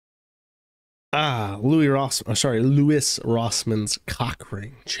Louis Rossmann's cock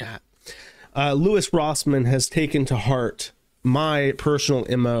ring chat. Louis Rossmann has taken to heart my personal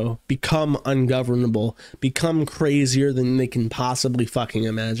MO: become ungovernable, become crazier than they can possibly fucking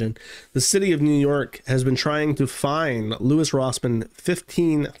imagine. The city of New York has been trying to fine Louis Rossmann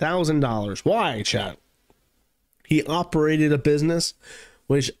 $15,000. Why, chat? He operated a business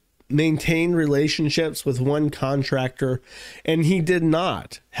which maintained relationships with one contractor, and he did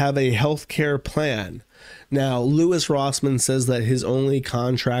not have a health care plan. Now, Louis Rossmann says that his only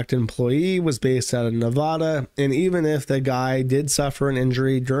contract employee was based out of Nevada, and even if the guy did suffer an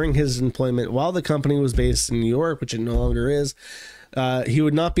injury during his employment while the company was based in New York, which it no longer is, he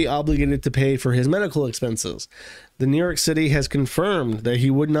would not be obligated to pay for his medical expenses. The New York City has confirmed that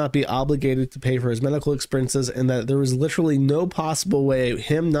he would not be obligated to pay for his medical expenses, and that there was literally no possible way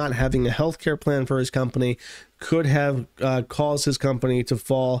him not having a healthcare plan for his company could have caused his company to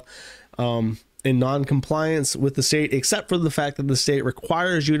fall in non-compliance with the state, except for the fact that the state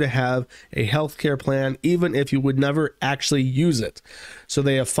requires you to have a healthcare plan even if you would never actually use it. So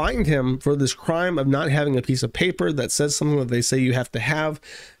they have fined him for this crime of not having a piece of paper that says something that they say you have to have,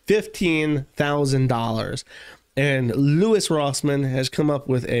 $15,000. And Louis Rossmann has come up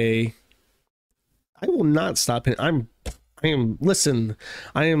with I will not stop it. Listen,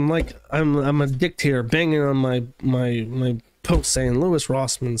 I'm a dictator banging on my post saying Louis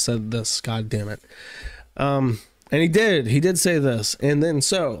Rossmann said this, god damn it. And he did say this. And then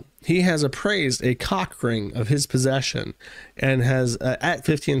so he has appraised a cock ring of his possession and has at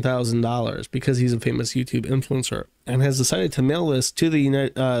 $15,000 because he's a famous YouTube influencer, and has decided to mail this to the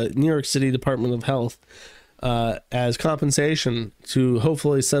New York City Department of Health as compensation to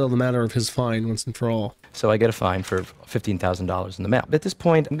hopefully settle the matter of his fine once and for all. So I get a fine for $15,000 in the mail. At this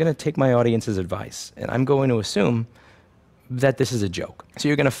point, I'm going to take my audience's advice, and I'm going to assume that this is a joke. So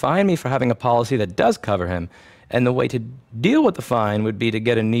you're going to fine me for having a policy that does cover him, and the way to deal with the fine would be to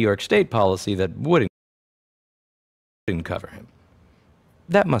get a New York State policy that wouldn't cover him.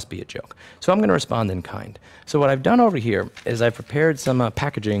 That must be a joke. So I'm going to respond in kind. So what I've done over here is I've prepared some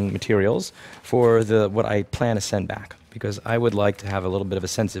packaging materials for what I plan to send back, because I would like to have a little bit of a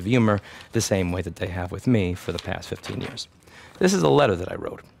sense of humor the same way that they have with me for the past 15 years. This is a letter that I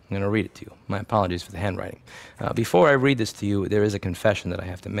wrote. I'm going to read it to you. My apologies for the handwriting. Before I read this to you, there is a confession that I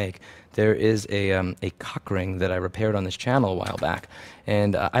have to make. There is a cock ring that I repaired on this channel a while back,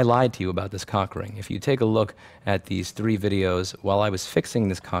 and I lied to you about this cock ring. If you take a look at these 3 videos, while I was fixing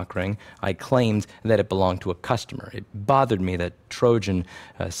this cock ring, I claimed that it belonged to a customer. It bothered me that Trojan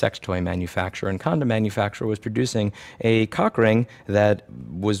sex toy manufacturer and condom manufacturer was producing a cock ring that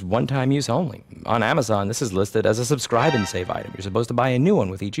was one-time use only. On Amazon, this is listed as a subscribe and save item. You're supposed to buy a new one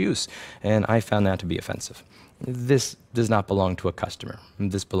with each use, and I found that to be offensive. This does not belong to a customer.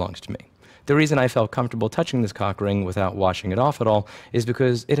 This belongs to me. The reason I felt comfortable touching this cock ring without washing it off at all is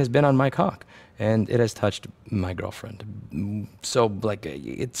because it has been on my cock, and it has touched my girlfriend. So, like,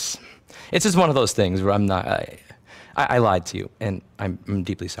 it's just one of those things where I lied to you, and I'm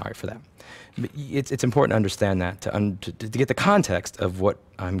deeply sorry for that. But it's important to understand that, to get the context of what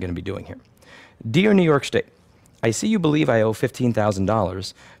I'm going to be doing here. Dear New York State, I see you believe I owe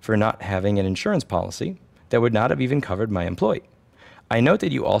 $15,000 for not having an insurance policy that would not have even covered my employee. I note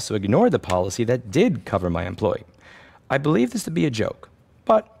that you also ignored the policy that did cover my employee. I believe this to be a joke,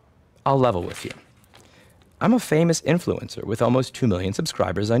 but I'll level with you. I'm a famous influencer with almost 2 million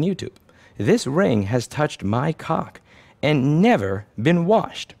subscribers on YouTube. This ring has touched my cock and never been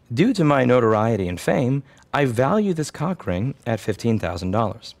washed. Due to my notoriety and fame, I value this cock ring at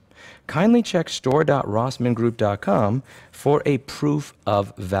 $15,000. Kindly check store.rossmanngroup.com for a proof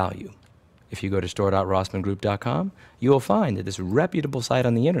of value. If you go to store.rossmanngroup.com, you will find that this reputable site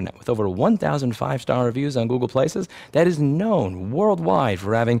on the internet with over 1,000 5-star reviews on Google Places that is known worldwide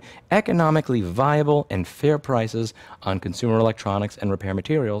for having economically viable and fair prices on consumer electronics and repair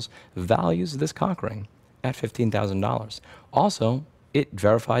materials values this cock ring at $15,000. Also, it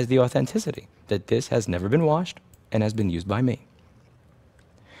verifies the authenticity that this has never been washed and has been used by me.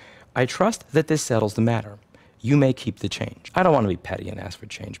 I trust that this settles the matter. You may keep the change. I don't want to be petty and ask for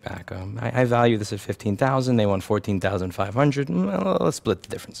change back. I value this at $15,000. They want $14,500. Well, let's split the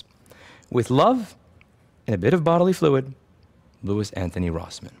difference. With love and a bit of bodily fluid, Louis Anthony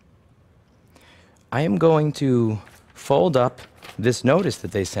Rossmann. I am going to fold up this notice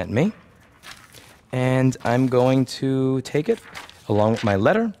that they sent me, and I'm going to take it along with my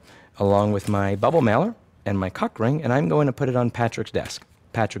letter, along with my bubble mailer and my cock ring, and I'm going to put it on Patrick's desk.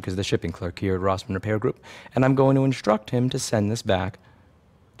 Patrick is the shipping clerk here at Rossmann Repair Group, and I'm going to instruct him to send this back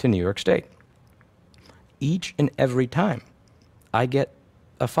to New York State. Each and every time I get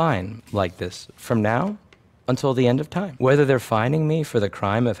a fine like this from now until the end of time. Whether they're fining me for the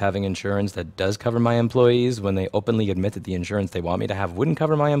crime of having insurance that does cover my employees when they openly admit that the insurance they want me to have wouldn't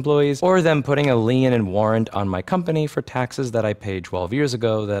cover my employees, or them putting a lien and warrant on my company for taxes that I paid 12 years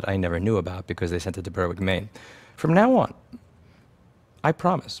ago that I never knew about because they sent it to Berwick, Maine. From now on, I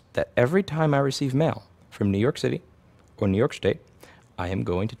promise that every time I receive mail from New York City or New York State, I am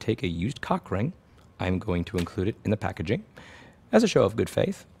going to take a used cock ring, I'm going to include it in the packaging as a show of good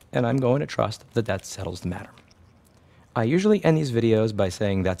faith, and I'm going to trust that that settles the matter. I usually end these videos by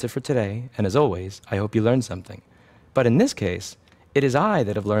saying that's it for today, and as always, I hope you learned something. But in this case, it is I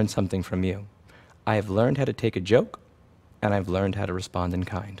that have learned something from you. I have learned how to take a joke, and I've learned how to respond in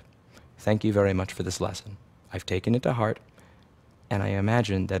kind. Thank you very much for this lesson. I've taken it to heart, and I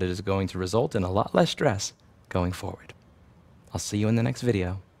imagine that it is going to result in a lot less stress going forward. I'll see you in the next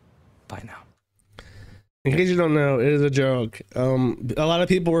video. Bye now. In case you don't know, it is a joke. A lot of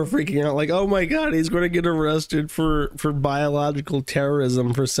people were freaking out like, oh my God, he's going to get arrested for biological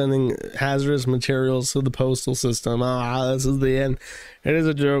terrorism, for sending hazardous materials to the postal system. This is the end. It is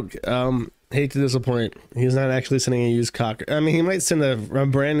a joke. Hate to disappoint. He's not actually sending a used cock. I mean, he might send a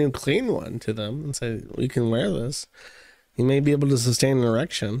brand new clean one to them and say, we can wear this. He may be able to sustain an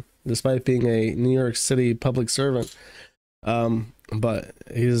erection despite being a New York City public servant. But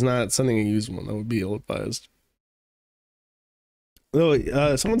he's not sending a used one. That would be ill-advised.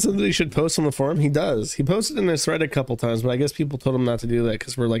 Though, someone said that he should post on the forum. He does. He posted in his thread a couple times, but I guess people told him not to do that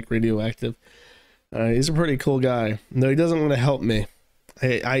because we're like radioactive. He's a pretty cool guy. No, he doesn't want to help me.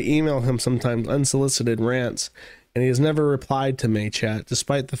 I email him sometimes unsolicited rants, and he has never replied to me, chat,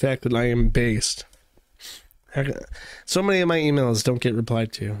 despite the fact that I am based. So many of my emails don't get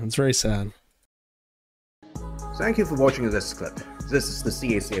replied to. It's very sad. Thank you for watching this clip. This is the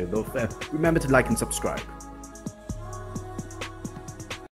CACA Loaf. Remember to like and subscribe.